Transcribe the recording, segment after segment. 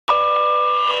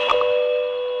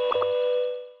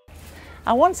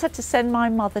I once had to send my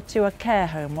mother to a care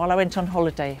home while I went on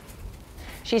holiday.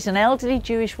 She's an elderly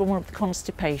Jewish woman with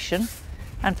constipation,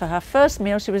 and for her first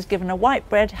meal she was given a white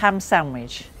bread ham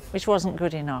sandwich, which wasn't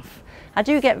good enough. I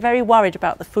do get very worried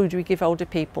about the food we give older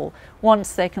people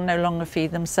once they can no longer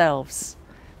feed themselves.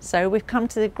 So we've come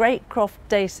to the Great Croft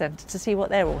Day Centre to see what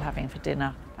they're all having for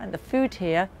dinner. And the food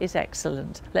here is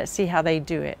excellent. Let's see how they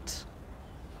do it.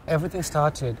 Everything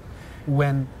started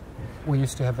when we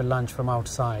used to have a lunch from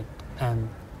outside, and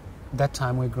that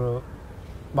time we grew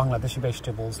Bangladeshi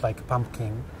vegetables like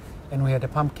pumpkin, and we had a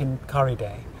pumpkin curry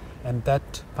day, and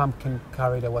that pumpkin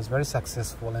curry day was very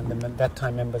successful, and that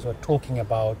time members were talking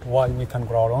about why we can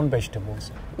grow our own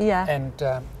vegetables. Yeah. And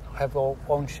have our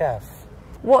own chef.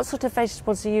 What sort of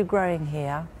vegetables are you growing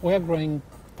here? We are growing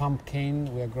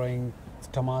pumpkin, we are growing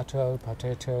tomato,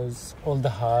 potatoes, all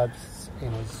the herbs,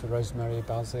 so rosemary,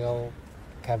 basil,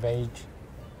 cabbage,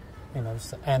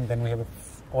 and then we have an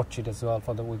orchard as well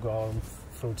for that we grow our own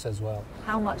fruits as well.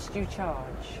 How much do you charge?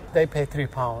 They pay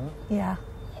 £3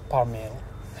 per meal,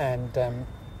 and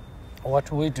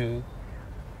what we do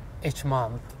each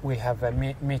month, we have a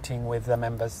meeting with the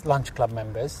members, lunch club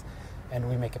members, and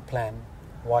we make a plan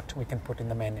what we can put in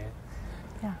the menu.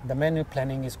 Yeah. The menu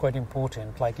planning is quite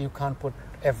important. Like, you can't put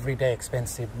everyday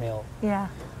expensive meal. Yeah.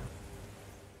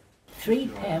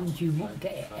 £3 you won't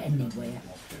get it anywhere.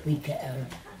 We get a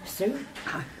soup,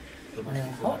 a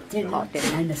hot dinner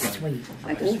and a sweet.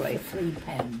 All for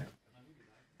 £3.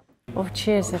 Oh,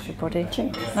 cheers everybody.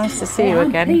 Cheers. Nice to see you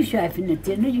again. I'm pleased you're having a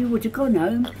dinner. You would have gone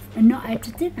home and not had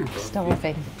a dinner.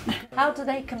 Starving. How do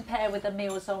they compare with the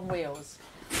Meals on Wheels?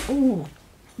 Oh,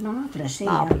 marvellous.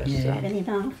 Marvellous, Yeah. Really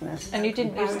marvellous. And you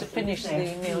didn't used to finish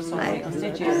the Meals on Wheels,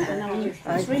 did you?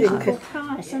 It's reasonable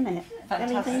price, isn't it?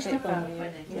 Fantastic Very reasonable.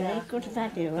 value. Yeah, good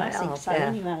value, I think so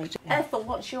anyway. Ethel,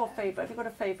 what's your favourite? Have you got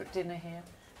a favourite dinner here?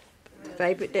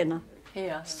 Favourite dinner?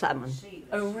 Here? Salmon.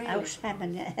 Oh, really? Oh,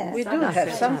 salmon, yeah. We do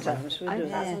have sometimes.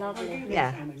 That's lovely.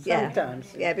 Yeah,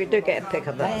 yeah, we do get a pick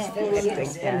of that.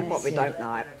 What we don't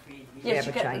like. Yes, We you have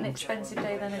a get an change. expensive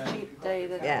day then a cheap day.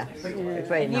 Yeah, it's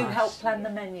very And you nice. help plan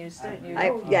the menus, don't you?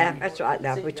 Yeah, that's right,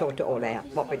 love. We sort it all out.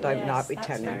 What we don't like, we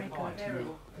tell Very you. good.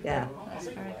 Yeah. That's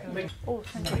very good. Oh,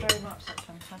 thank you very much. That's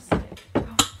fantastic. Oh,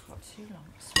 I've got 2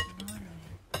 lumps.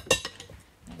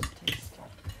 That's tasty.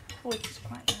 Oh, it's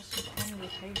quite nice and crumbly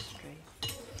pastry.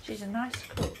 She's a nice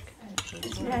cook,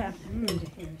 isn't she? Yeah.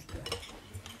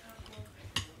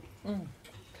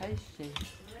 Tasty.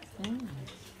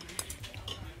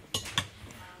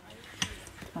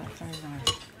 That's very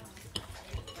nice.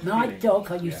 My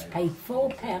dog, I used to pay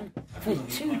 £4 for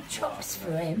 2 chops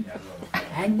for him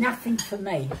and nothing for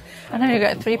me. I know you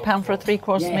get £3 for a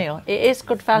 3-course meal. It is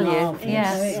good value. Marvellous.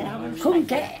 Yeah. Couldn't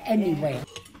get it anywhere.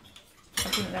 I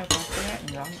didn't know about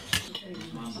the lunch.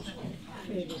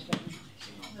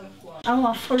 Oh,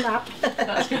 I'll full up.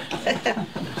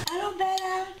 Hello,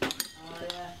 Bella.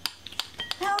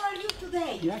 How are you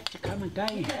today? You have to come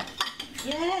again.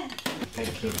 Yeah.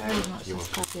 Thank you very much. That's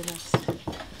fabulous.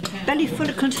 Belly full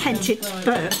of contented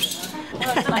burps.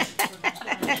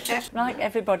 Like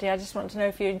everybody, I just want to know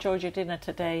if you enjoyed your dinner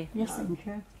today. Yes, thank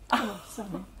you. Oh, sorry.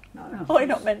 Oh, you're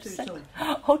not meant to say.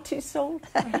 Oh, too salt.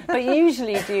 But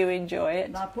usually, do you enjoy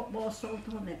it? I put more salt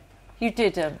on it. You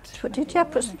didn't. What did you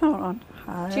put some more on?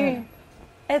 Do you,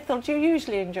 Ethel, do you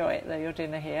usually enjoy it though, your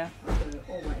dinner here?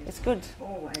 Always. It's good.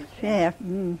 Always. Yeah.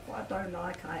 What I don't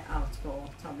like, I ask for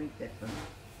something different.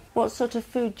 What sort of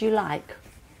food do you like?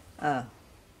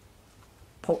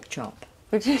 Pork chop.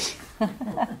 Would you?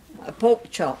 A pork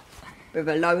chop with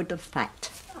a load of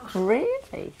fat.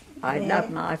 Really? I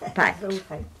love my fat.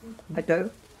 I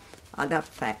do. I love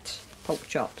fat. Pork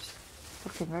chops.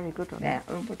 Looking very good on it. Yeah,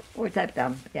 always have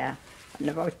them. Yeah. And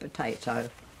the roast potato.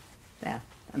 Yeah.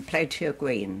 And plenty of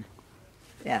green.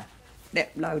 Yeah.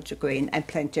 Loads of green and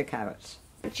plenty of carrots.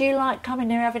 Do you like coming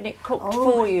here having it cooked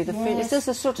for you, the food? Is this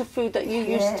the sort of food that you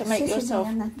used to make yourself?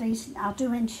 I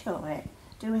do enjoy it.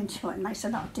 It makes a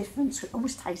lot of difference. It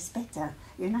always tastes better.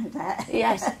 You know that.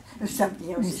 Yes. If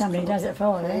somebody else does it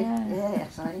for you. Yeah,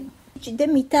 sorry.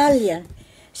 Dell'Italia.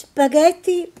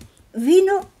 Spaghetti,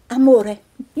 vino, amore.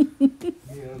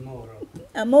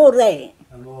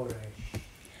 Amore.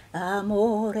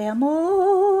 Amore,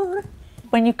 amore.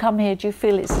 When you come here, do you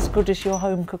feel it's as good as your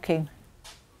home cooking?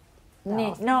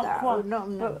 No, Not quite,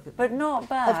 no. but not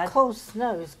bad. Of course,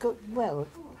 no, it's good. Well,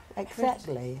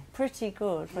 exactly. Pretty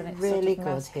good when it's Really sort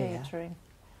of mass good here. catering.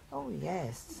 Oh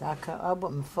yes, I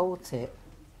wouldn't fault it.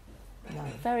 No,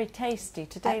 Very tasty.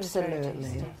 Today was very absolutely.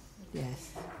 tasty.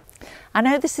 Yes. I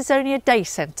know this is only a day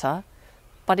centre,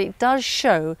 but it does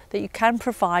show that you can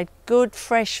provide good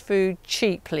fresh food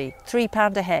cheaply,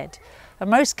 £3 a head. And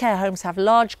most care homes have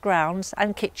large grounds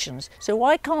and kitchens, so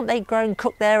why can't they grow and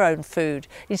cook their own food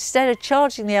instead of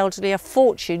charging the elderly a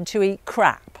fortune to eat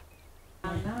crap?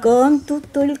 Con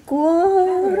tutto il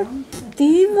cuore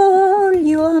ti voglio